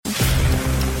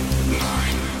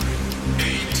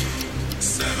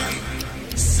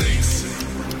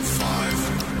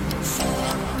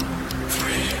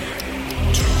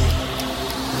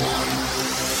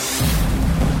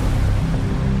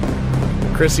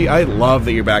Krissy, I love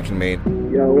that you're back in Maine.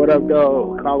 Yo, what up,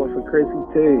 though? Calling for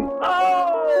Krissy T.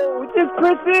 Oh, it's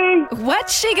Krissy.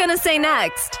 What's she gonna say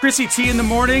next? Krissy T in the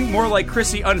morning, more like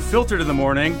Krissy Unfiltered in the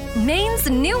morning. Maine's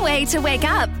new way to wake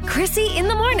up. Krissy in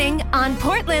the morning on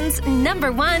Portland's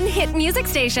 #1 hit music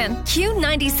station,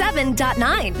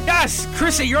 Q97.9. Yes,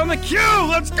 Krissy, you're on the queue.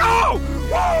 Let's go.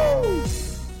 Woo!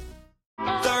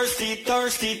 Thirsty,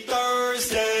 thirsty,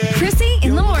 Thursday. Krissy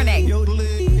in the morning.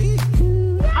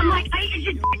 I'm like, is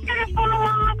your dick gonna fall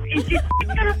off? Is your dick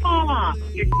gonna fall off?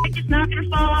 Your dick is not gonna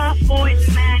fall off, boys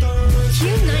and men.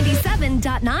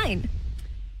 Q97.9.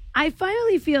 I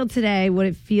finally feel today what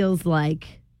it feels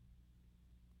like,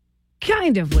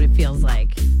 kind of what it feels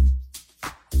like,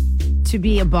 to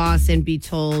be a boss and be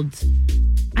told,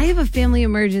 I have a family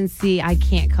emergency, I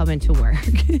can't come into work.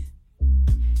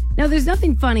 Now, there's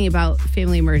nothing funny about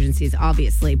family emergencies,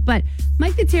 obviously, but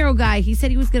Mike the Tarot guy, he said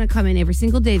he was going to come in every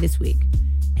single day this week.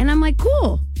 And I'm like,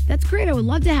 cool, that's great. I would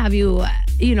love to have you,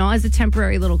 as a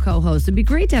temporary little co-host. It'd be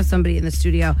great to have somebody in the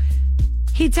studio.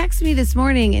 He texted me this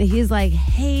morning and he's like,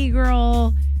 hey,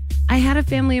 girl, I had a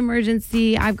family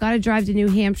emergency. I've got to drive to New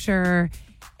Hampshire.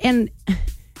 And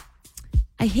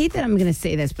I hate that I'm going to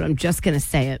say this, but I'm just going to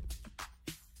say it.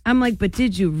 I'm like, but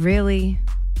did you really?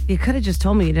 You could have just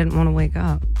told me you didn't want to wake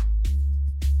up.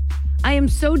 I am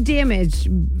so damaged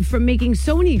from making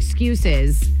so many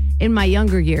excuses in my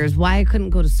younger years, why I couldn't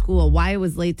go to school, why I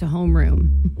was late to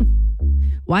homeroom,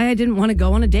 why I didn't want to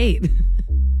go on a date.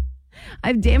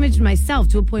 I've damaged myself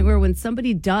to a point where when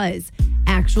somebody does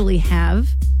actually have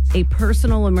a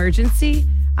personal emergency,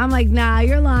 I'm like, nah,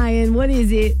 you're lying. What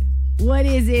is it? What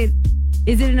is it?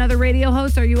 Is it another radio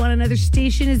host? Are you on another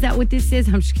station? Is that what this is?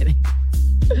 I'm just kidding.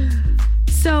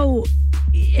 So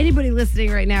anybody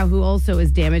listening right now who also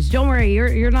is damaged, don't worry,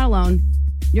 you're not alone.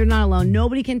 You're not alone.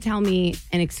 Nobody can tell me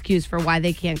an excuse for why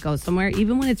they can't go somewhere,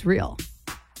 even when it's real,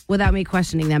 without me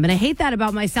questioning them. And I hate that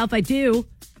about myself. I do.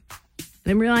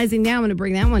 And I'm realizing now I'm going to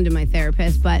bring that one to my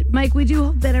therapist. But, Mike, we do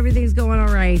hope that everything's going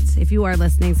all right. If you are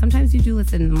listening, sometimes you do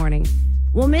listen in the morning.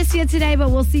 We'll miss you today,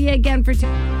 but we'll see you again for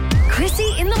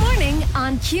Krissy in the morning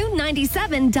on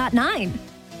Q97.9.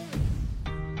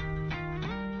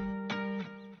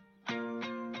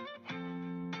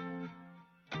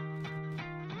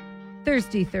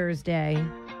 Thirsty Thursday.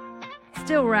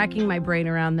 Still racking my brain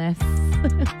around this.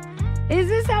 Is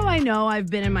this how I know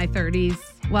I've been in my 30s?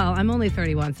 Well, I'm only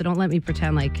 31, so don't let me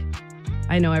pretend like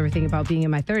I know everything about being in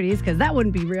my 30s, because that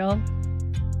wouldn't be real.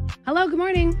 Hello, good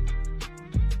morning.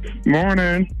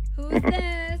 Morning. Who's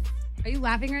this? Are you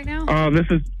laughing right now? I'm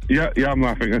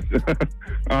laughing.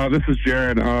 This is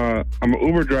Jared. I'm an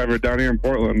Uber driver down here in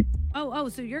Portland. Oh,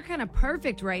 so you're kind of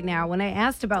perfect right now. When I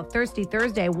asked about Thirsty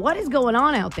Thursday, what is going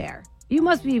on out there? You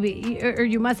must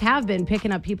have been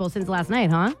picking up people since last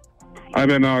night, huh? I've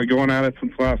been going at it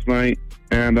since last night,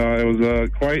 and it was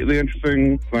quite the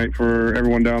interesting night for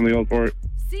everyone down the Old Port.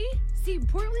 See,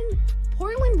 Portland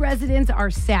residents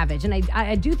are savage, and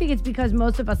I do think it's because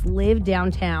most of us live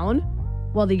downtown,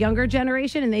 well, the younger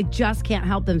generation, and they just can't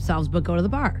help themselves but go to the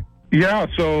bar. Yeah,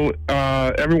 so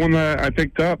everyone that I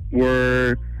picked up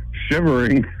were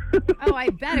shivering. Oh,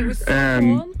 I bet it was so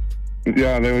cold.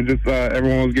 Yeah, they were just,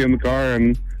 everyone was getting in the car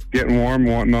and getting warm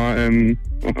and whatnot, and...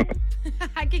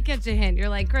 I could catch a hint. You're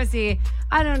like, Krissy,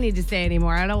 I don't need to say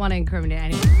anymore. I don't want to incriminate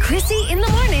anyone. Krissy in the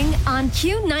morning on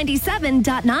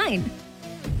Q97.9.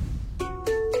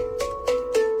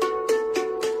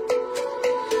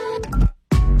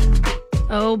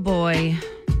 Oh, boy.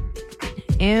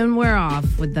 And we're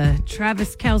off with the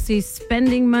Travis Kelce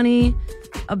spending money,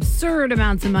 absurd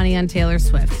amounts of money on Taylor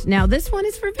Swift. Now, this one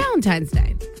is for Valentine's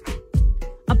Day.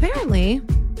 Apparently,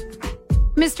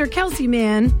 Mr. Kelce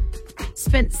man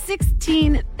spent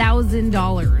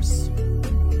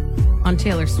 $16,000 on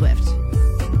Taylor Swift.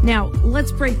 Now,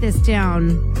 let's break this down.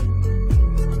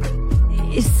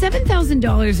 Is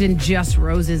 $7,000 in just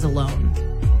roses alone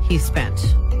he spent.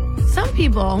 Some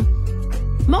people,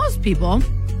 most people,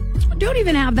 don't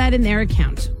even have that in their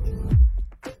account.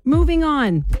 Moving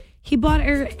on. He bought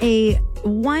her a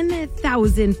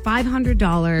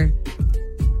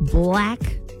 $1,500 black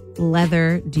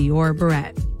leather Dior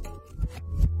beret.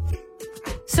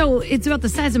 So it's about the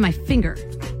size of my finger.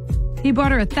 He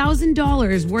bought her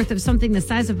 $1,000 worth of something the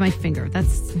size of my finger.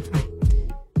 That's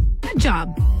good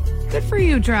job. Good for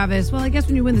you, Travis. Well, I guess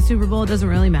when you win the Super Bowl, it doesn't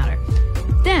really matter.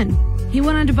 Then he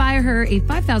went on to buy her a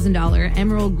 $5,000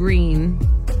 emerald green.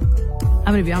 I'm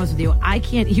going to be honest with you. I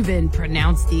can't even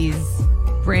pronounce these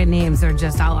brand names. They're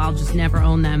just, I'll just never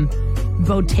own them.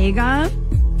 Bottega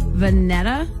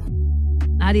Veneta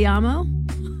Adiamo,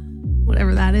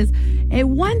 whatever that is. A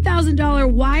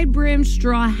 $1,000 wide brim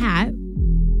straw hat.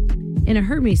 in a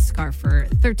Hermes scarf for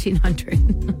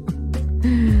 $1,300.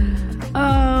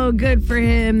 Oh, good for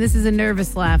him. This is a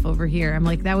nervous laugh over here. I'm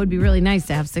like, that would be really nice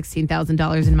to have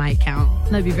 $16,000 in my account.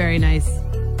 That'd be very nice.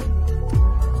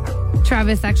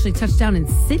 Travis actually touched down in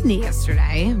Sydney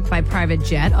yesterday by private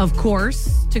jet, of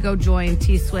course, to go join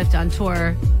T Swift on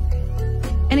tour.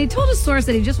 And he told a source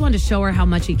that he just wanted to show her how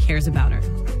much he cares about her.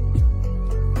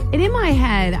 And in my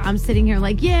head, I'm sitting here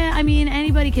like, yeah, I mean,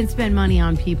 anybody can spend money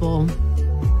on people.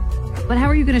 But how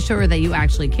are you going to show her that you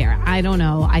actually care? I don't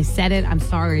know. I said it. I'm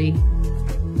sorry.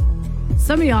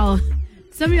 Some of y'all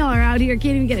are out here,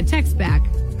 can't even get a text back.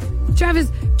 Travis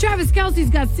Kelce's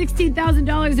got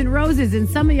 $16,000 in roses, and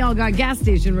some of y'all got gas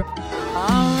station roses.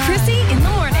 Krissy in the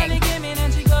morning.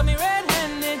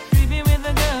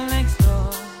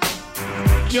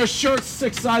 Your shirt's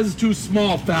 6 sizes too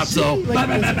small, fatso.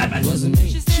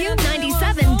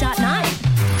 Q97.9.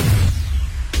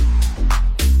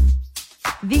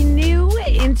 The new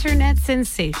internet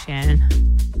sensation,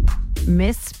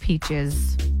 Miss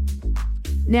Peaches.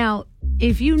 Now,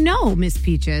 if you know Miss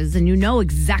Peaches and you know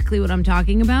exactly what I'm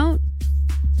talking about,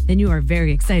 then you are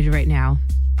very excited right now.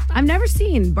 I've never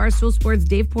seen Barstool Sports'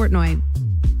 Dave Portnoy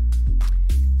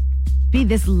be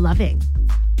this loving.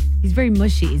 He's very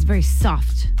mushy. He's very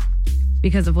soft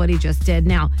because of what he just did.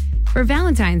 Now, for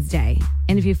Valentine's Day,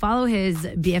 and if you follow his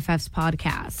BFF's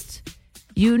podcast,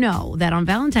 you know that on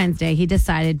Valentine's Day, he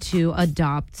decided to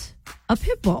adopt a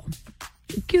pit bull.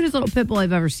 The cutest little pit bull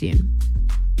I've ever seen.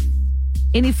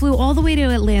 And he flew all the way to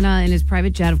Atlanta in his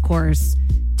private jet, of course,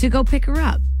 to go pick her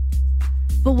up.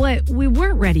 But what we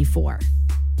weren't ready for,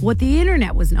 what the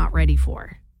internet was not ready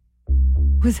for,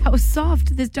 was how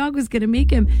soft this dog was going to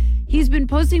make him. He's been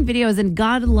posting videos, and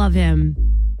God love him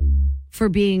for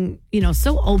being,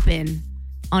 so open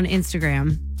on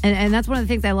Instagram. And that's one of the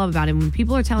things I love about him. When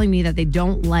people are telling me that they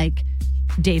don't like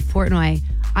Dave Portnoy,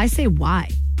 I say, why?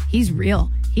 He's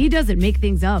real. He doesn't make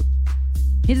things up.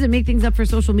 He doesn't make things up for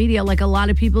social media like a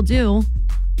lot of people do.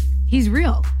 He's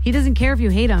real. He doesn't care if you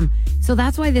hate him. So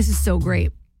that's why this is so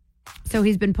great. So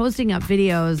he's been posting up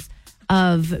videos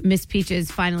of Miss Peaches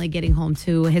finally getting home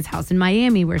to his house in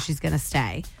Miami where she's going to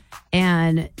stay.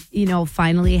 And,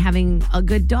 finally having a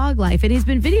good dog life. And he's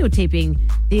been videotaping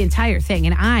the entire thing.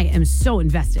 And I am so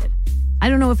invested. I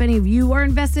don't know if any of you are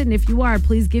invested. And if you are,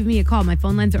 please give me a call. My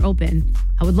phone lines are open.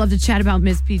 I would love to chat about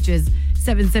Miss Peaches.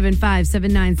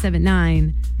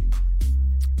 775-7979.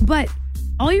 But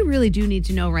all you really do need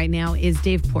to know right now is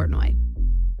Dave Portnoy.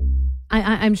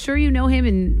 I'm sure you know him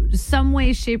in some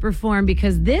way, shape, or form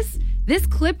because this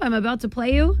clip I'm about to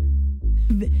play you,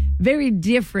 very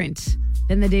different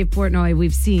than the Dave Portnoy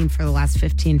we've seen for the last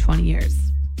 15, 20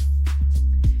 years.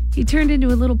 He turned into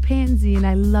a little pansy, and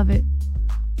I love it.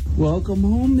 Welcome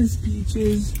home, Miss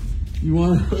Peaches. You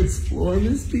want to explore,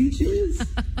 Miss Peaches?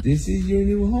 This is your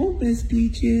new home, Miss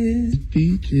Peaches.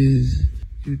 Peaches,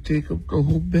 you take up the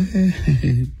whole bed.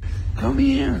 Come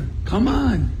here. Come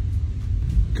on.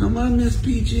 Come on, Miss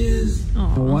Peaches.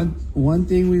 One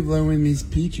thing we've learned with Miss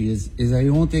Peaches is I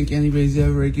don't think anybody's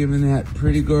ever given that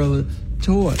pretty girl a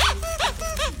toy.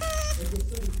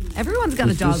 Everyone's got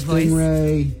a dog voice.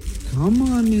 Stingray. Come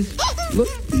on, Miss. Look,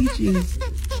 Peaches.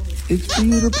 It's for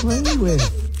you to play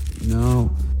with. No.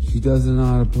 She doesn't know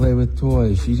how to play with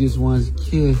toys. She just wants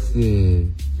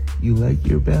kisses. You like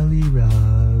your belly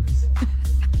rubs.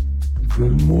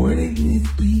 Good morning, Miss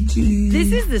Peaches.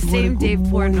 This is the same Dave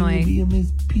Portnoy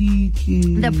Miss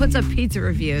Peaches. that puts up pizza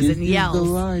reviews and yells. Is the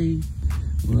life.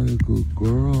 What a good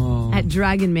girl. At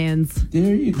Dragon Man's.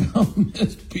 There you go.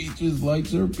 Miss Peaches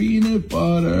likes her peanut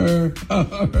butter. All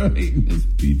right, Miss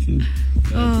Peaches.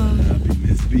 That's a happy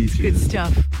Miss Peaches. Good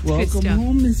stuff. Welcome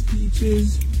home, Miss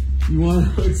Peaches. You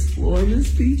want to explore,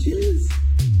 Miss Peaches?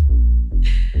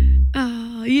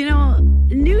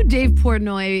 New Dave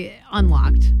Portnoy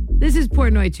unlocked. This is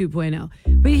Portnoy 2.0.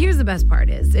 But here's the best part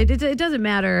is, it doesn't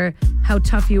matter how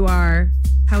tough you are,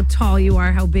 how tall you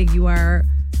are, how big you are.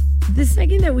 The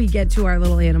second that we get to our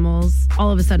little animals,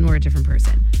 all of a sudden we're a different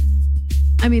person.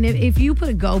 I mean, if you put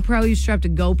you strapped a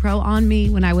GoPro on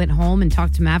me when I went home and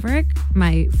talked to Maverick,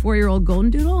 my 4-year-old golden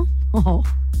doodle,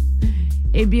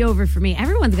 it'd be over for me.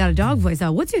 Everyone's got a dog voice. You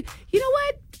know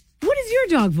what? What is your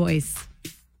dog voice?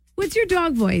 What's your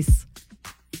dog voice?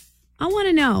 I want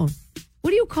to know.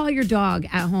 What do you call your dog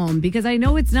at home? Because I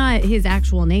know it's not his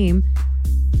actual name.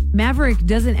 Maverick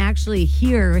doesn't actually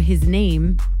hear his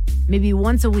name maybe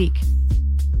once a week.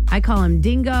 I call him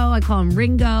Dingo. I call him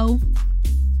Ringo.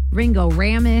 Ringo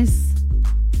Ramus.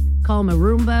 Call him a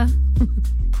Roomba.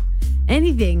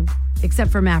 Anything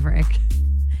except for Maverick.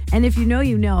 And if you know,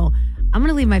 you know. I'm going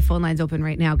to leave my phone lines open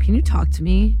right now. Can you talk to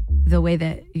me? the way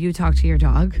that you talk to your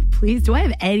dog? Please? Do I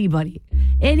have anybody?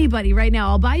 Anybody right now?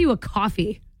 I'll buy you a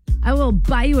coffee. I will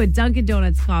buy you a Dunkin'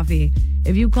 Donuts coffee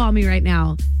if you call me right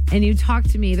now and you talk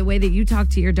to me the way that you talk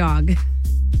to your dog.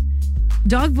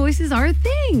 Dog voices are a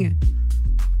thing.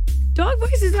 Dog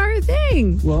voices are a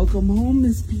thing. Welcome home,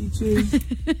 Miss Peaches.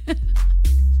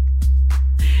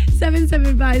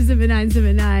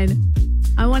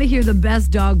 775-7979. I want to hear the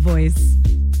best dog voice.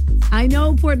 I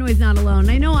know Portnoy's not alone.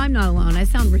 I know I'm not alone. I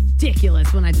sound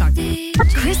ridiculous when I talk to him.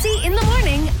 Krissy in the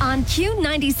morning on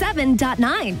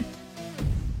Q97.9.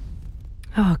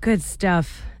 Oh, good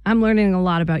stuff. I'm learning a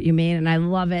lot about you, Maine, and I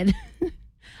love it.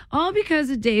 All because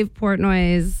of Dave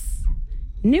Portnoy's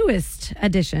newest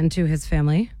addition to his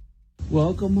family.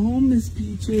 Welcome home, Miss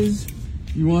Peaches.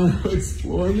 You want to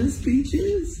explore, Miss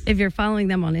Peaches? If you're following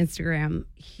them on Instagram,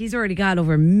 he's already got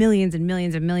over millions and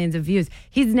millions and millions of views.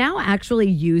 He's now actually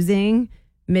using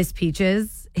Miss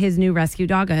Peaches, his new rescue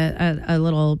dog, a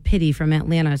little pitty from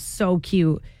Atlanta. So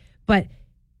cute. But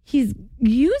he's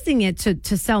using it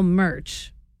to sell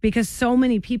merch because so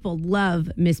many people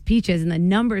love Miss Peaches and the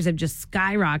numbers have just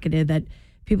skyrocketed that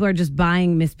people are just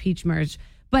buying Miss Peach merch.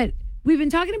 But we've been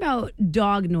talking about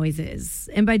dog noises.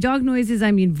 And by dog noises,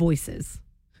 I mean voices.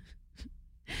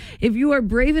 If you are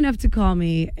brave enough to call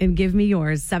me and give me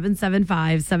yours,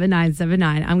 775-7979,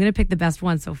 I'm going to pick the best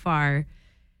one so far.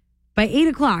 By 8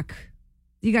 o'clock,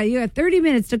 you got 30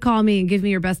 minutes to call me and give me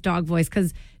your best dog voice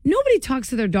because nobody talks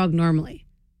to their dog normally.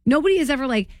 Nobody is ever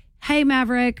like, hey,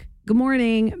 Maverick. Good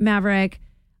morning, Maverick.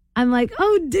 I'm like,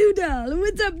 oh, Doodle.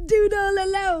 What's up, Doodle?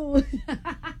 Hello.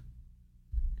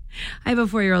 I have a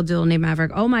 4-year-old doodle named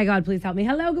Maverick. Oh, my God, please help me.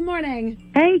 Hello, good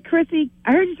morning. Hey, Krissy.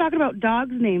 I heard you talking about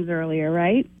dogs' names earlier,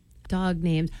 right? Dog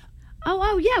names.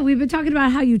 Oh, yeah. We've been talking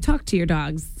about how you talk to your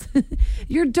dogs.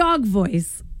 Your dog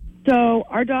voice. So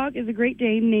our dog is a Great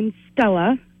Dane named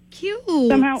Stella. Cute.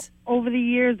 Somehow, over the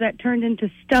years, that turned into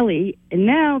Stelly, and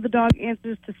now the dog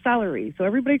answers to Celery. So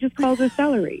everybody just calls her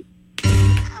Celery.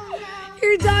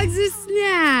 Your dog's a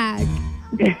snack.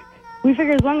 We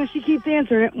figure as long as she keeps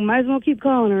answering it, we might as well keep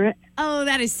calling her it. Oh,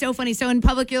 that is so funny. So in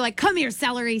public, you're like, come here,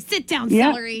 Celery. Sit down,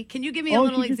 Yeah. Celery. Can you give me a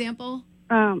little example?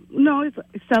 No, it's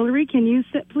Celery, can you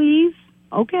sit, please?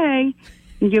 Okay.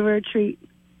 And give her a treat.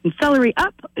 And Celery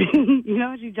up. You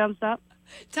know, she jumps up.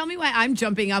 Tell me why I'm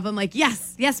jumping up. I'm like,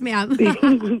 yes, ma'am.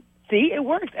 See, it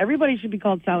works. Everybody should be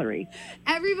called Celery.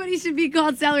 Everybody should be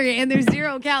called Celery, and there's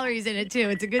 0 calories in it, too.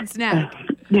 It's a good snack.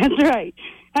 That's right.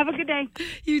 Have a good day.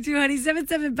 You too, honey.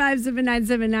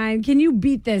 775-7979. Can you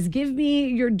beat this? Give me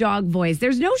your dog voice.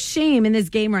 There's no shame in this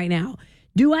game right now.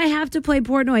 Do I have to play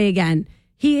Portnoy again?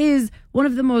 He is one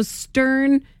of the most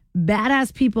stern,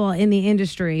 badass people in the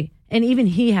industry, and even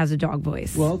he has a dog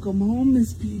voice. Welcome home,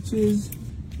 Miss Peaches.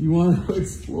 You want to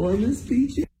explore, Miss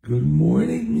Peaches? Good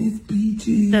morning, Miss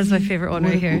Peaches. That's my favorite one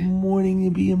right here. Good morning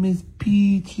to be a Miss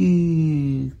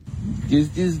Peaches.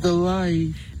 This is the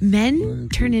life. Men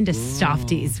turn into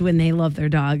softies when they love their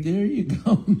dog. There you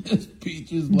go, Miss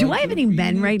Peaches. Do I have any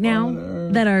men right now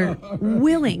that are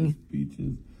willing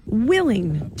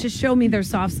to show me their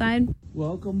soft side?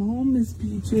 Welcome home, Miss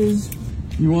Peaches.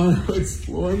 You want to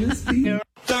explore, Miss Peaches?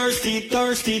 Thirsty,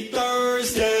 thirsty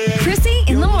Thursday. Krissy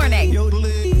in the morning.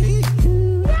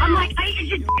 I'm like, is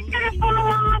your dick gonna fall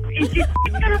off? Is your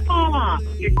dick gonna fall off?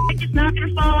 Your dick is not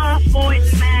gonna fall off,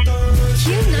 boys and men.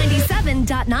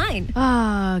 Q97.9.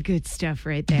 Ah, good stuff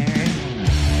right there.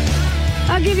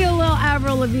 I'll give you a little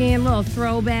Avril Lavigne, a little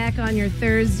throwback on your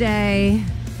Thursday.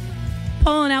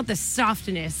 Pulling out the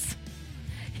softness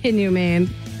in you, man.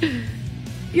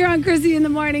 You're on Krissy in the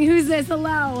morning. Who's this?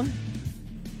 Hello.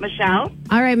 Michelle,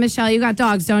 All right, Michelle, you got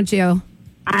dogs, don't you?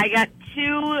 I got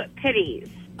 2 pitties.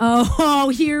 Oh,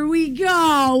 here we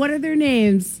go. What are their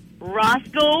names?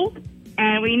 Roscoe,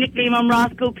 and we nickname him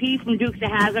Roscoe P from Dukes of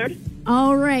Hazzard,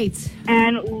 All right.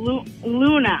 and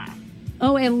Luna.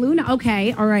 Oh, and Luna.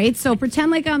 Okay, all right. So pretend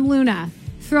like I'm Luna.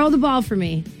 Throw the ball for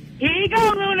me. Here you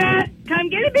go, Luna. Come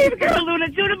get it, baby girl, Luna,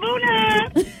 to the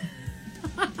Boona.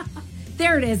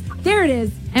 There it is. There it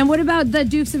is. And what about the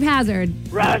Dukes of Hazzard?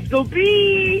 Roscoe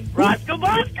P. Roscoe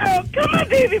Bosco. Come on,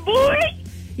 baby boy.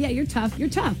 Yeah, you're tough. You're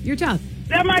tough. You're tough.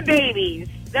 They're my babies.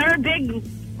 They're big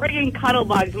friggin' cuddle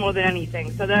bugs more than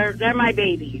anything. So they're my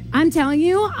babies. I'm telling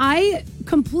you, I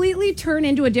completely turn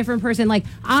into a different person. Like,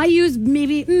 I use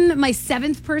maybe my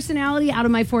 7th personality out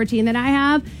of my 14 that I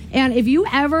have. And if you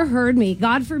ever heard me,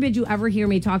 God forbid you ever hear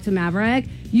me talk to Maverick,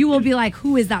 you will be like,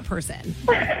 who is that person?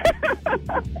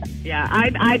 Yeah,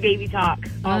 I baby talk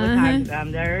all the time to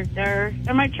them. They're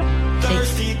my child.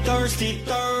 Thirsty, thirsty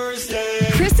Thursday.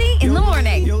 Krissy in the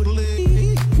morning.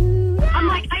 I'm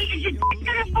like, is your dick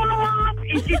gonna fall off?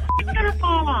 Is your gonna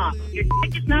fall off? Your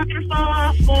dick is not gonna fall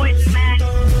off, boys and men.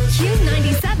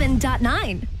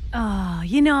 Q97.9. Oh,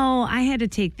 you know, I had to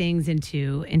take things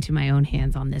into my own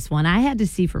hands on this one. I had to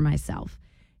see for myself.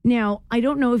 Now, I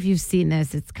don't know if you've seen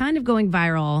this. It's kind of going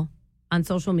viral on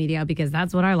social media because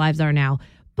that's what our lives are now.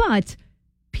 But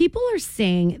people are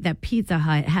saying that Pizza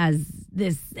Hut has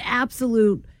this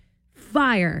absolute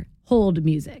fire hold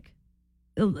music.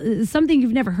 Something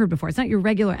you've never heard before. It's not your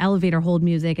regular elevator hold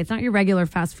music. It's not your regular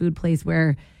fast food place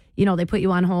where, you know, they put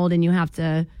you on hold and you have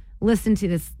to listen to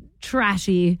this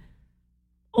trashy,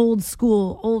 old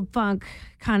school, old funk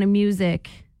kind of music.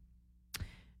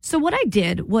 So what I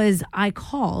did was I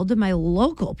called my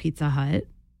local Pizza Hut,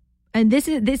 and this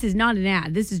is not an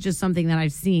ad. This is just something that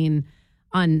I've seen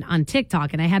on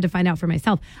TikTok, and I had to find out for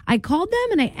myself. I called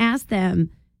them and I asked them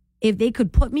if they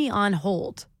could put me on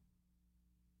hold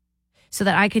so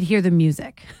that I could hear the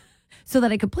music, so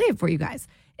that I could play it for you guys.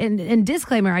 And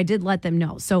disclaimer, I did let them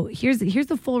know. So here's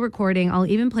the full recording. I'll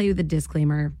even play you the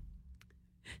disclaimer.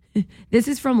 This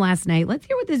is from last night. Let's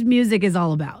hear what this music is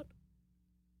all about.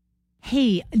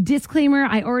 Hey, disclaimer,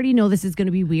 I already know this is going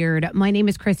to be weird. My name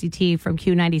is Krissy T from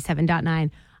Q97.9.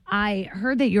 I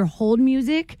heard that your hold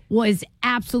music was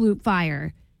absolute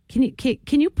fire.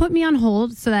 Can you put me on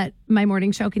hold so that my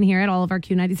morning show can hear it, all of our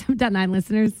Q97.9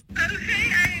 listeners?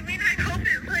 Okay, I hope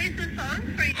it plays the song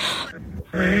for you.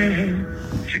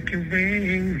 Chicken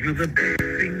wings are the best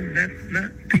thing that's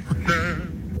not pizza.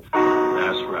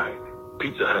 That's right.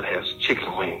 Pizza Hut has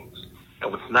chicken wings.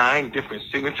 And with 9 different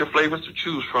signature flavors to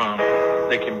choose from,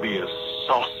 they can be as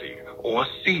saucy or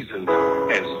seasoned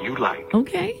as you like.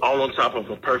 Okay. All on top of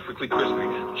a perfectly crispy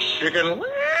chicken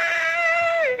wing.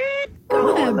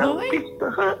 Go ahead, boy.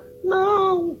 Pizza Hut.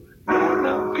 No,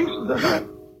 Pizza Hut.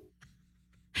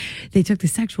 They took the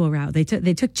sexual route. They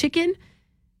took chicken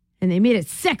and they made it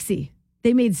sexy.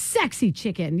 They made sexy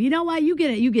chicken. You know what? You get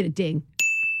a ding.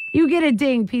 You get a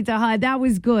ding, Pizza Hut. That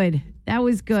was good. That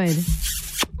was good.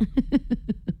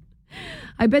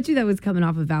 I bet you that was coming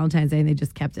off of Valentine's Day and they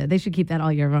just kept it. They should keep that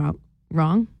all year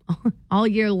wrong? All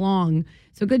year long.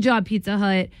 So good job, Pizza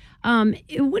Hut.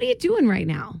 What are you doing right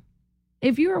now?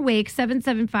 If you're awake,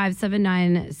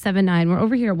 775-7979. We're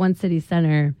over here at One City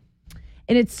Center.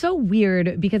 And it's so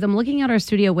weird because I'm looking out our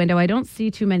studio window. I don't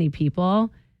see too many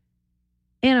people.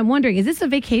 And I'm wondering, is this a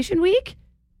vacation week?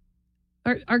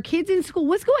 Are kids in school?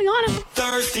 What's going on?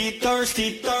 Thirsty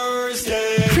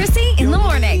Thursday. Krissy in the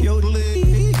morning.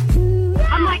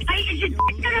 I'm like, is your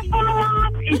dick gonna fall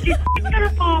off? Is your dick gonna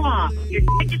fall off? Your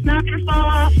dick is not gonna fall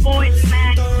off, boys and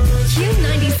men.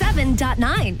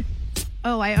 Q97.9.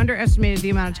 Oh, I underestimated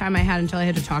the amount of time I had until I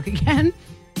had to talk again.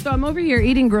 So I'm over here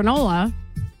eating granola.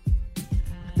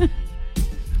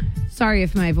 Sorry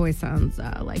if my voice sounds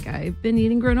like I've been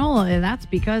eating granola. That's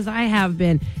because I have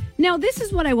been. Now, this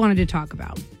is what I wanted to talk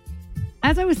about.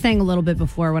 As I was saying a little bit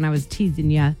before when I was teasing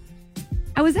you,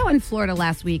 I was out in Florida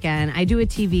last weekend. I do a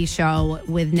TV show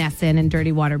with Nesson and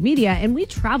Dirty Water Media, and we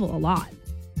travel a lot.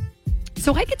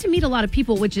 So I get to meet a lot of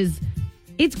people, it's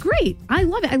great. I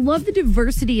love it. I love the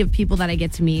diversity of people that I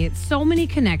get to meet. So many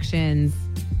connections.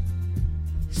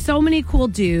 So many cool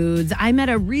dudes. I met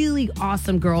a really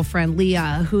awesome girlfriend,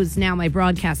 Leah, who's now my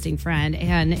broadcasting friend,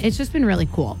 and it's just been really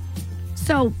cool.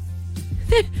 So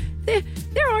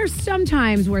there are some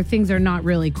times where things are not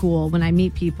really cool when I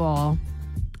meet people.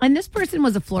 And this person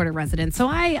was a Florida resident, so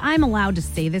I'm allowed to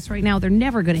say this right now. They're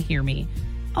never going to hear me.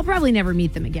 I'll probably never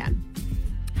meet them again.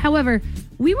 However,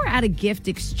 we were at a gift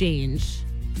exchange,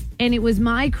 and it was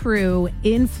my crew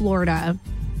in Florida,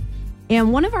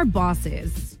 and one of our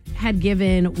bosses had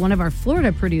given one of our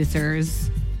Florida producers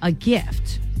a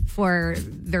gift for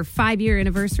their 5-year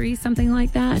anniversary, something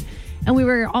like that. And we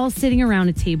were all sitting around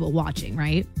a table watching,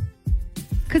 right?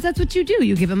 Because that's what you do.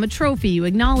 You give them a trophy, you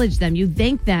acknowledge them, you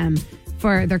thank them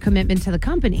for their commitment to the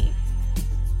company.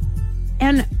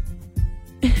 And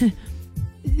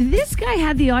this guy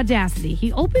had the audacity.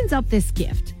 He opens up this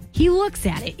gift. He looks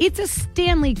at it. It's a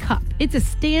Stanley cup. It's a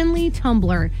Stanley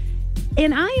tumbler.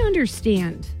 And I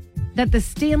understand that the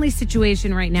Stanley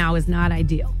situation right now is not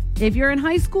ideal. If you're in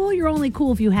high school, you're only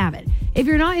cool if you have it. If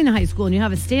you're not in high school and you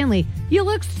have a Stanley, you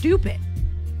look stupid.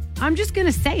 I'm just going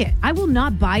to say it. I will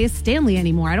not buy a Stanley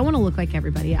anymore. I don't want to look like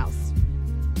everybody else.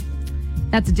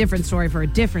 That's a different story for a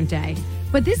different day.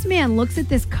 But this man looks at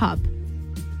this cup,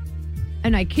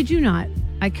 and I kid you not,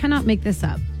 I cannot make this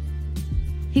up.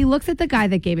 He looks at the guy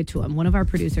that gave it to him, one of our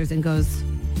producers, and goes,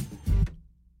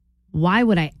 "Why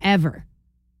would I ever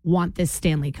want this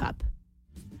Stanley cup?"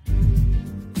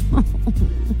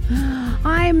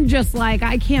 I'm just like,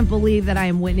 I can't believe that I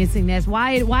am witnessing this.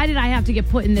 Why did I have to get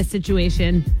put in this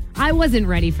situation? I wasn't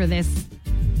ready for this.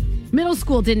 Middle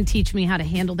school didn't teach me how to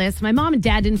handle this. My mom and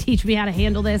dad didn't teach me how to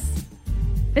handle this.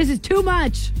 This is too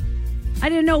much. I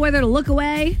didn't know whether to look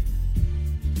away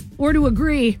or to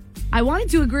agree. I wanted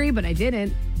to agree, but I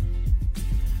didn't.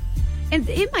 And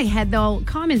in my head, though,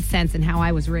 common sense and how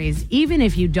I was raised, even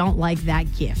if you don't like that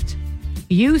gift,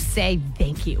 you say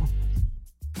thank you.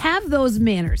 Have those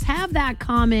manners. Have that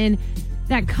common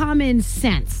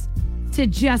sense to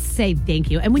just say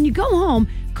thank you. And when you go home,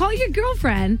 call your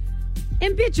girlfriend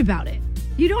and bitch about it.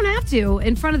 You don't have to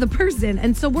in front of the person.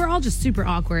 And so we're all just super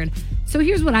awkward. So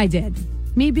here's what I did.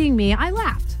 Me being me, I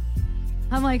laughed.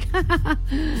 I'm like,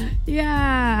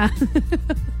 yeah.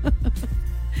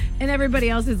 And everybody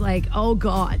else is like, oh,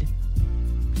 God.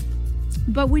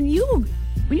 But when you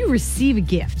receive a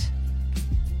gift,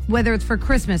 whether it's for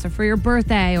Christmas or for your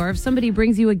birthday, or if somebody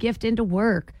brings you a gift into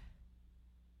work,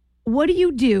 what do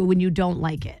you do when you don't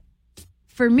like it?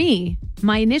 For me,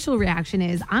 my initial reaction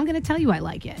is, I'm going to tell you I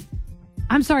like it.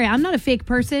 I'm sorry, I'm not a fake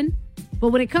person, but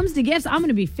when it comes to gifts, I'm going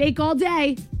to be fake all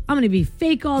day. I'm going to be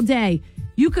fake all day.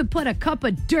 You could put a cup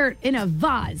of dirt in a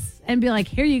vase and be like,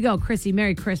 here you go, Krissy,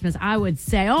 Merry Christmas. I would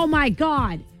say, oh my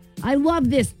God, I love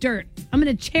this dirt. I'm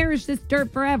going to cherish this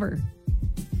dirt forever.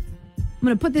 I'm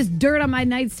going to put this dirt on my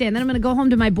nightstand. Then I'm going to go home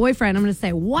to my boyfriend. I'm going to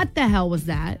say, what the hell was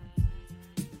that?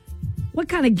 What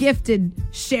kind of gift did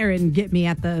Sharon get me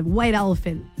at the White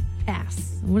Elephant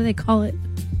Pass? What do they call it?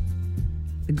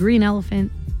 The Green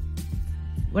Elephant?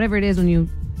 Whatever it is when you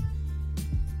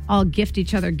all gift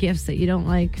each other gifts that you don't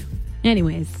like.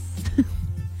 Anyways,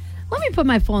 let me put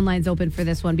my phone lines open for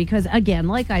this one because, again,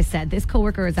 like I said, this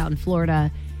coworker is out in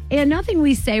Florida and nothing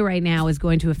we say right now is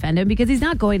going to offend him because he's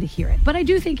not going to hear it. But I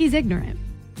do think he's ignorant.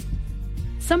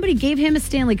 Somebody gave him a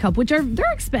Stanley Cup, which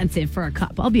they're expensive for a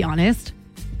cup, I'll be honest.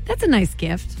 That's a nice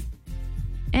gift.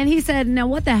 And he said, now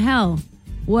what the hell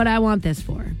would I want this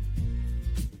for?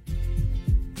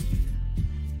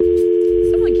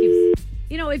 Someone keeps,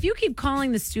 if you keep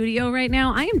calling the studio right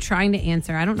now, I am trying to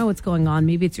answer. I don't know what's going on.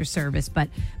 Maybe it's your service, but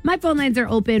my phone lines are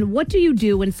open. What do you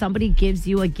do when somebody gives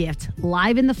you a gift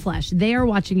live in the flesh? They are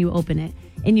watching you open it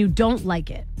and you don't like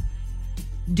it.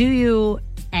 Do you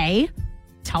A,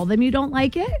 tell them you don't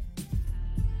like it?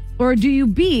 Or do you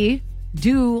B,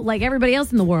 do like everybody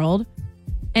else in the world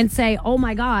and say, oh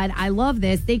my God, I love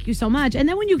this. Thank you so much. And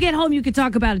then when you get home, you can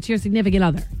talk about it to your significant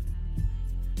other.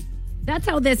 That's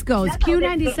how this goes.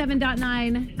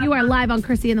 Q97.9. You are live on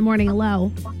Krissy in the Morning.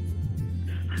 Hello.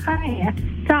 Hi.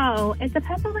 So it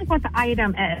depends on what the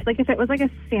item is. Like if it was like a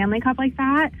Stanley Cup like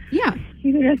that, yeah,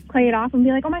 you could just play it off and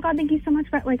be like, oh my God, thank you so much.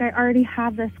 But I already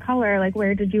have this color.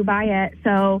 Where did you buy it?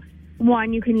 So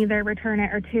one, you can either return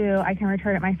it, or two, I can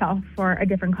return it myself for a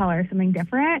different color, something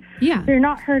different. Yeah. So you're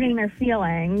not hurting their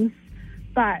feelings,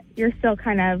 but you're still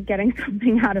kind of getting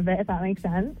something out of it, if that makes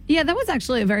sense. Yeah, that was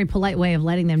actually a very polite way of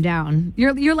letting them down.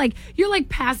 You're like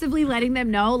passively letting them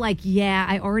know, yeah,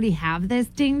 I already have this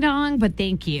ding dong, but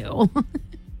thank you.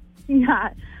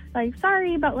 Yeah.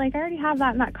 Sorry, but I already have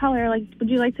that in that color. Would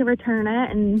you like to return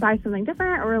it and buy something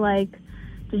different? Or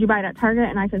did you buy it at Target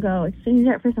and I could go exchange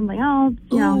it for something else?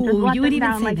 Ooh, just let you would them even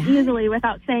down say that? Easily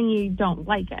without saying you don't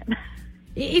like it.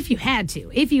 If you had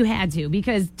to,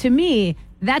 because to me,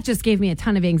 that just gave me a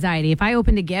ton of anxiety. If I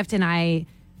opened a gift and I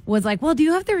was like, well, do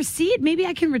you have the receipt? Maybe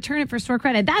I can return it for store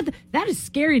credit. That is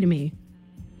scary to me.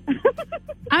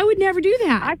 I would never do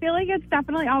that. I feel like it's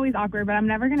definitely always awkward, but I'm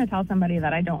never going to tell somebody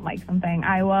that I don't like something.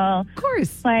 I will, of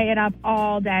course, play it up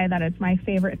all day that it's my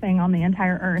favorite thing on the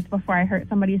entire earth before I hurt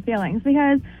somebody's feelings,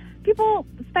 because people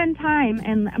spend time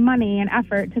and money and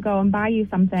effort to go and buy you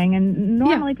something, and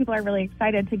normally people are really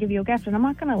excited to give you a gift, and I'm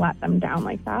not going to let them down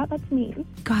like that. That's mean.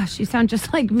 Gosh, you sound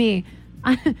just like me.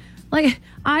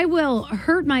 I will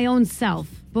hurt my own self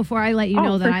before I let you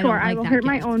know that I don't like that. I will hurt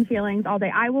my own feelings all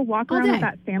day. I will walk around with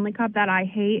that Stanley Cup that I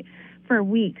hate for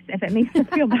weeks if it makes me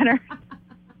feel better.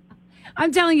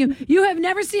 I'm telling you, you have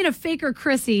never seen a faker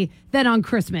Krissy than on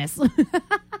Christmas.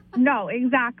 No,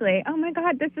 exactly. Oh my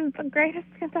God, this is the greatest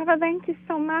gift ever. Thank you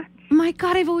so much. My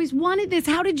God, I've always wanted this.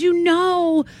 How did you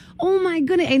know? Oh my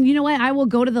goodness. And you know what? I will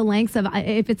go to the lengths of,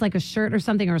 if it's like a shirt or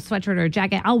something or a sweatshirt or a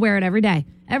jacket, I'll wear it every day.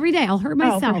 Every day. I'll hurt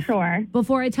myself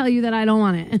before I tell you that I don't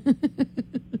want it.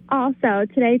 Also,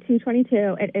 today,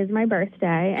 2/22, it is my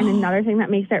birthday. And another thing that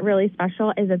makes it really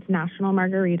special is it's National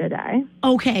Margarita Day.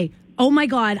 Okay. Oh my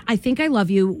God, I think I love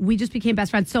you. We just became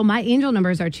best friends. So my angel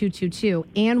numbers are 222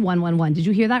 and 111. Did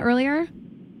you hear that earlier?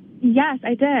 Yes,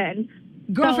 I did.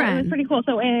 Girlfriend. So it was pretty cool.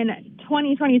 So in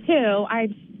 2022,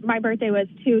 my birthday was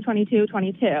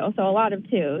 2/22/22. So a lot of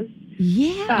twos.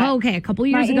 Yeah. Okay. A couple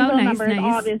years ago. My angel Nice. number is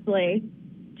obviously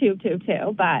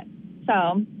 222. But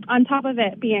So on top of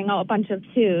it being a bunch of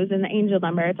twos and the angel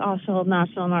number, it's also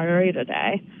National Margarita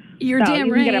Day. You're so damn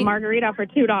you right. can get a margarita for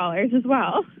 $2 as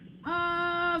well.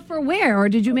 For where? Or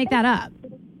did you make that up?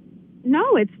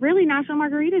 No, it's really National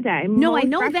Margarita Day. No, I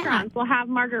know that. Restaurants will have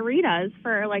margaritas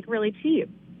for like really cheap.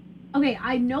 Okay,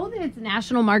 I know that it's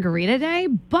National Margarita Day,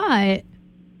 but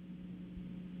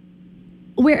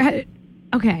where?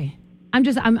 Okay,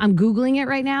 I'm Googling it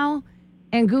right now,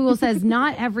 and Google says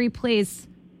not every place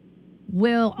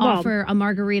will offer a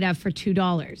margarita for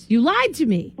 $2. You lied to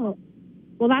me. Well,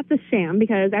 that's a sham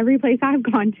because every place I've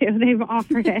gone to, they've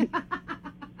offered it.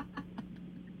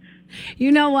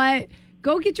 You know what?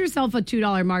 Go get yourself a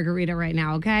 $2 margarita right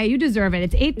now, okay? You deserve it.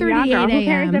 It's 8:38 yeah, a.m. Who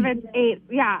cares if it's 8?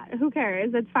 Yeah, who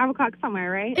cares? It's 5 o'clock somewhere,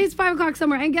 right? It's 5 o'clock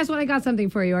somewhere. And guess what? I got something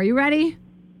for you. Are you ready?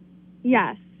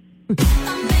 Yes.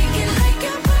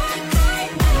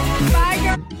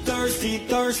 Thirsty,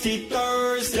 thirsty,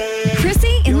 Thursday.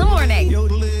 Krissy in the morning.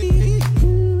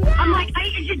 I'm like,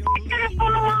 is your dick gonna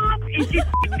fall off? Is your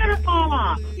dick gonna fall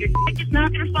off? Your dick is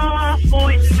not gonna fall off,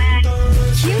 boys and men.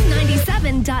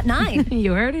 Q97.9.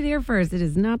 You heard it here first. It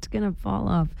is not going to fall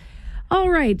off. All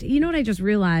right. You know what I just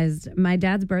realized? My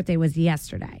dad's birthday was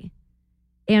yesterday.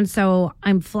 And so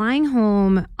I'm flying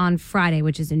home on Friday,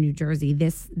 which is in New Jersey,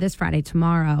 this Friday,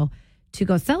 tomorrow, to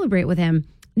go celebrate with him.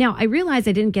 Now, I realized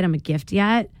I didn't get him a gift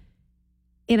yet.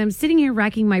 And I'm sitting here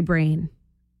racking my brain.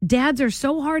 Dads are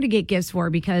so hard to get gifts for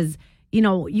because, you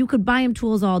know, you could buy him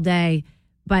tools all day,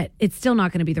 but it's still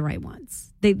not going to be the right ones.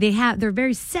 They're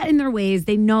very set in their ways.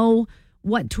 They know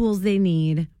what tools they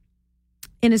need.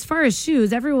 And as far as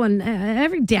shoes,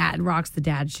 every dad rocks the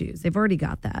dad shoes. They've already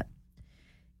got that.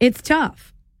 It's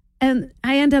tough. And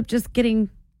I end up just getting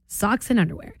socks and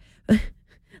underwear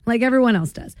like everyone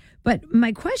else does. But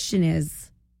my question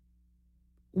is,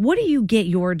 what do you get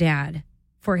your dad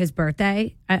for his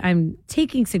birthday? I'm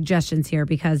taking suggestions here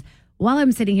because while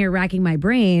I'm sitting here racking my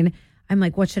brain, I'm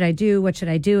like, what should I do? What should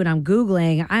I do? And I'm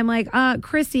Googling. I'm like,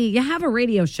 Krissy, you have a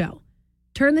radio show.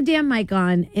 Turn the damn mic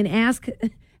on and ask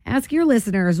your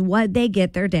listeners what they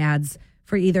get their dads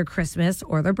for either Christmas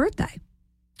or their birthday.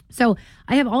 So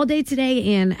I have all day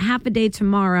today and half a day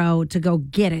tomorrow to go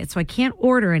get it. So I can't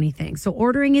order anything. So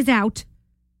ordering is out.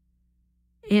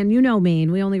 And you know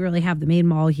Maine, we only really have the Maine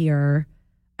Mall here.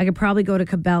 I could probably go to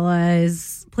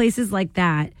Cabela's, places like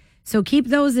that. So keep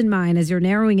those in mind as you're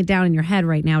narrowing it down in your head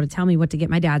right now to tell me what to get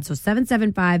my dad. So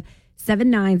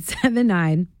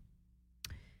 775-7979.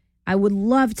 I would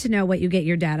love to know what you get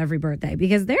your dad every birthday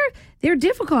because they're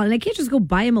difficult and I can't just go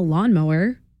buy him a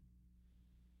lawnmower.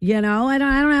 You know, I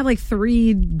don't have like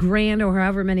 $3,000 or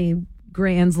however many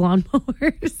grands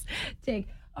lawnmowers take.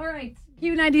 All right,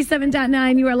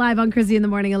 Q97.9. You are live on Krissy in the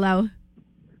Morning. Hello.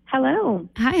 Hello.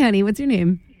 Hi, honey. What's your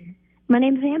name? My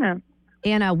name's Anna.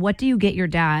 Anna, what do you get your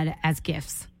dad as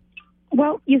gifts?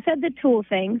 Well, you said the tool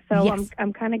thing, so Yes.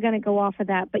 I'm kind of going to go off of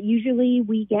that. But usually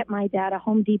we get my dad a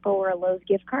Home Depot or a Lowe's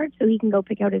gift card so he can go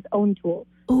pick out his own tools.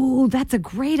 Oh, that's a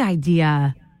great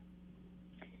idea.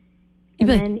 And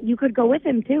then you could go with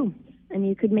him, too. And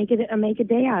you could make a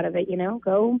day out of it, you know.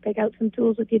 Go pick out some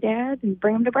tools with your dad and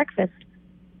bring him to breakfast.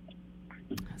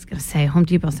 I was going to say, Home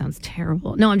Depot sounds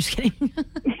terrible. No, I'm just kidding.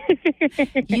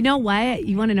 You know what?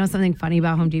 You want to know something funny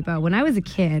about Home Depot? When I was a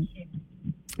kid,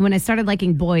 when I started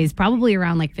liking boys, probably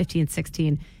around like 15,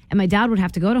 16, and my dad would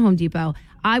have to go to Home Depot,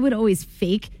 I would always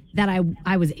fake that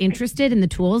I was interested in the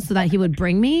tools so that he would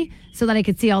bring me so that I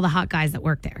could see all the hot guys that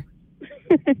work there.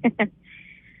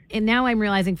 And now I'm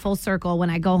realizing full circle when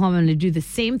I go home, I'm going to do the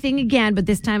same thing again, but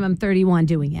this time I'm 31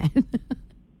 doing it.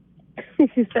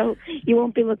 So you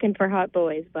won't be looking for hot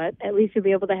boys, but at least you'll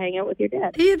be able to hang out with your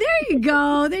dad. Yeah, there you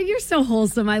go. You're so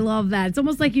wholesome. I love that. It's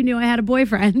almost like you knew I had a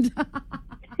boyfriend.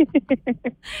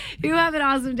 You have an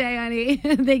awesome day, honey.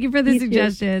 Thank you for the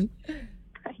suggestion.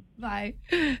 Bye.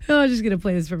 Oh, I'm just going to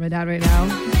play this for my dad right now.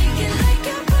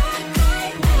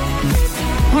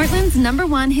 Portland's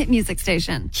 #1 hit music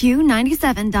station,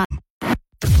 Q97.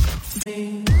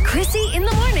 Krissy in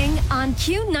the morning on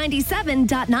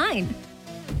Q97.9.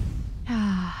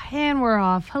 And we're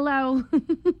off. Hello.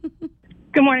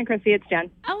 Good morning, Krissy. It's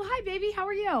Jen. Oh, hi, baby. How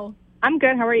are you? I'm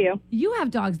good. How are you? You have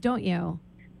dogs, don't you?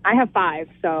 I have 5,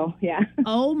 so yeah.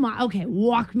 Oh, my. Okay,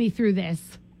 walk me through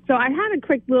this. So I had a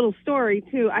quick little story,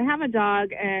 too. I have a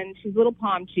dog, and she's a little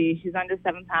Pomchi. She's under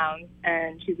 7 pounds,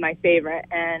 and she's my favorite.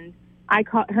 And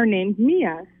her name's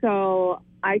Mia, so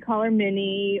I call her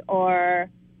Minnie or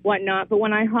whatnot. But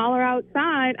when I holler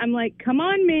outside, I'm like, come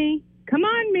on, me. Come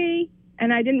on, me.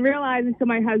 And I didn't realize until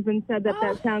my husband said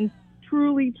that sounds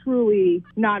truly, truly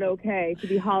not okay to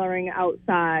be hollering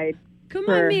outside. Come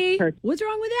on, me. What's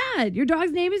wrong with that? Your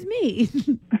dog's name is me.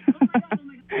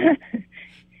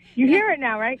 You hear it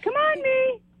now, right? Come on,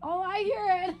 me. Oh, I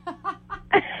hear it.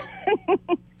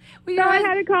 Well, So I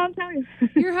had to call and tell you.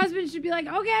 Your husband should be like,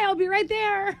 okay, I'll be right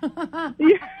there.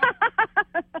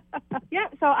 Yeah,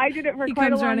 so I did it for He quite a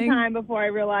comes long running. time before I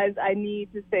realized I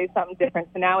need to say something different.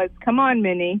 So now it's, come on,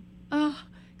 Minnie. Oh,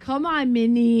 come on,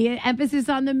 Minnie. Emphasis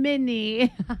on the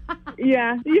Minnie.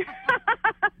 Yeah.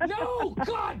 No,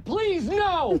 God, please,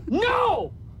 no,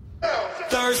 no.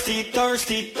 Thirsty,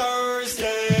 thirsty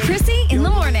Thursday. Krissy in the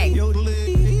morning.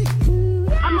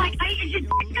 I'm like, is your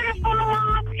dick gonna fall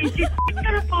off? Is your dick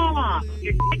gonna fall off?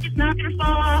 Your dick is not gonna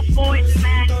fall off, boys and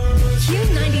men.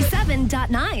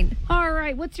 Q97.9. All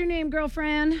right, what's your name,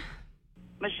 girlfriend?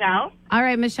 Michelle, All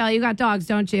right, Michelle, you got dogs,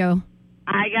 don't you?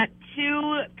 I got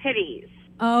 2 pitties.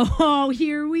 Oh,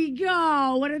 here we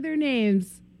go. What are their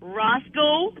names?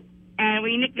 Roscoe, and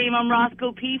we nickname him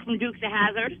Roscoe P from Dukes of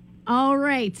Hazzard, All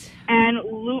right. and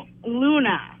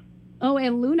Luna. Oh,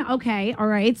 and Luna. Okay, all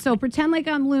right. So pretend like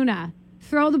I'm Luna.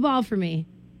 Throw the ball for me.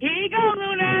 Here you go,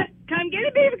 Luna. Come get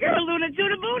it, baby girl, Luna to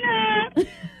the Luna.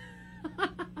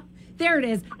 There it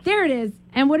is. There it is.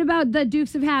 And what about the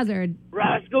Dukes of Hazzard?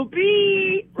 Roscoe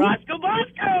P. Roscoe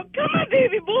Bosco. Come on,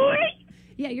 baby boy.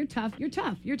 Yeah, you're tough. You're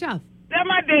tough. You're tough. They're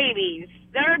my babies.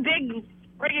 They're big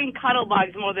friggin' cuddle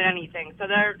bugs more than anything. So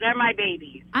they're my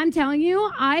babies. I'm telling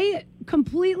you, I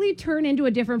completely turn into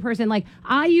a different person. Like,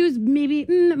 I use maybe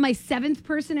my 7th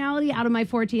personality out of my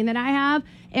 14 that I have.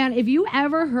 And if you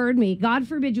ever heard me, God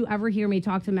forbid you ever hear me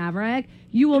talk to Maverick,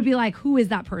 you will be like, who is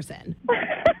that person?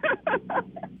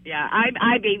 Yeah,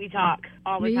 I baby talk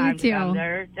all the Me time. to too. them.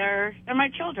 They're my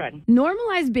children.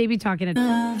 Normalize baby talking.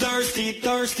 Thirsty,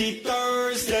 thirsty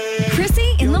Thursday.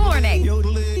 Krissy in the morning.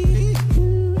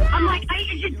 I'm like,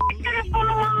 is your dick gonna fall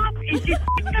off? Is your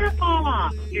dick gonna fall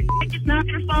off? Your dick is not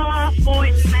gonna fall off,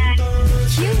 boys and men.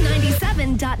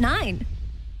 Q97.9.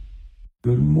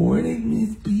 Good morning,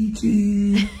 Miss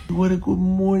Peaches. What a good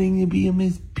morning to be a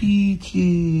Miss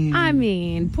Peaches. I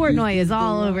mean, Portnoy is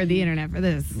all over the internet for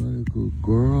this. What a good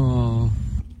girl.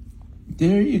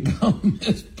 There you go,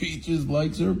 Miss Peaches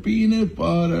likes her peanut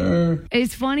butter.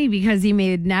 It's funny because he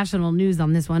made national news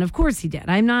on this one. Of course he did.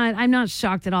 I'm not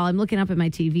shocked at all. I'm looking up at my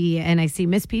TV and I see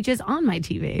Miss Peaches on my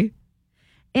TV.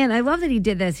 And I love that he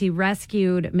did this. He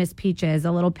rescued Miss Peaches,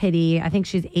 a little pitty. I think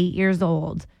she's 8 years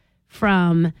old,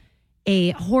 from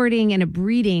a hoarding and a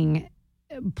breeding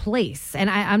place. And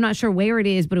I'm not sure where it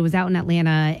is, but it was out in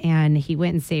Atlanta and he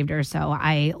went and saved her. So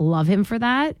I love him for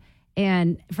that.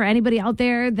 And for anybody out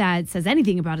there that says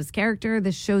anything about his character,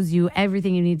 this shows you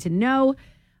everything you need to know.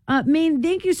 Maine,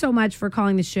 thank you so much for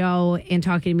calling the show and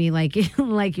talking to me like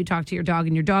you talk to your dog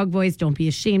in your dog voice. Don't be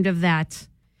ashamed of that.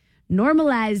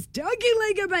 Normalize talking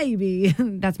like a baby.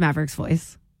 That's Maverick's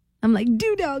voice. I'm like,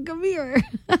 dog, come here.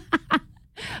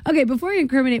 Okay, before I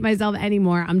incriminate myself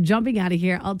anymore, I'm jumping out of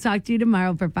here. I'll talk to you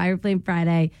tomorrow for Fire Flame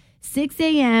Friday, 6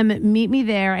 a.m. Meet me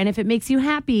there. And if it makes you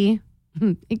happy,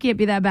 it can't be that bad.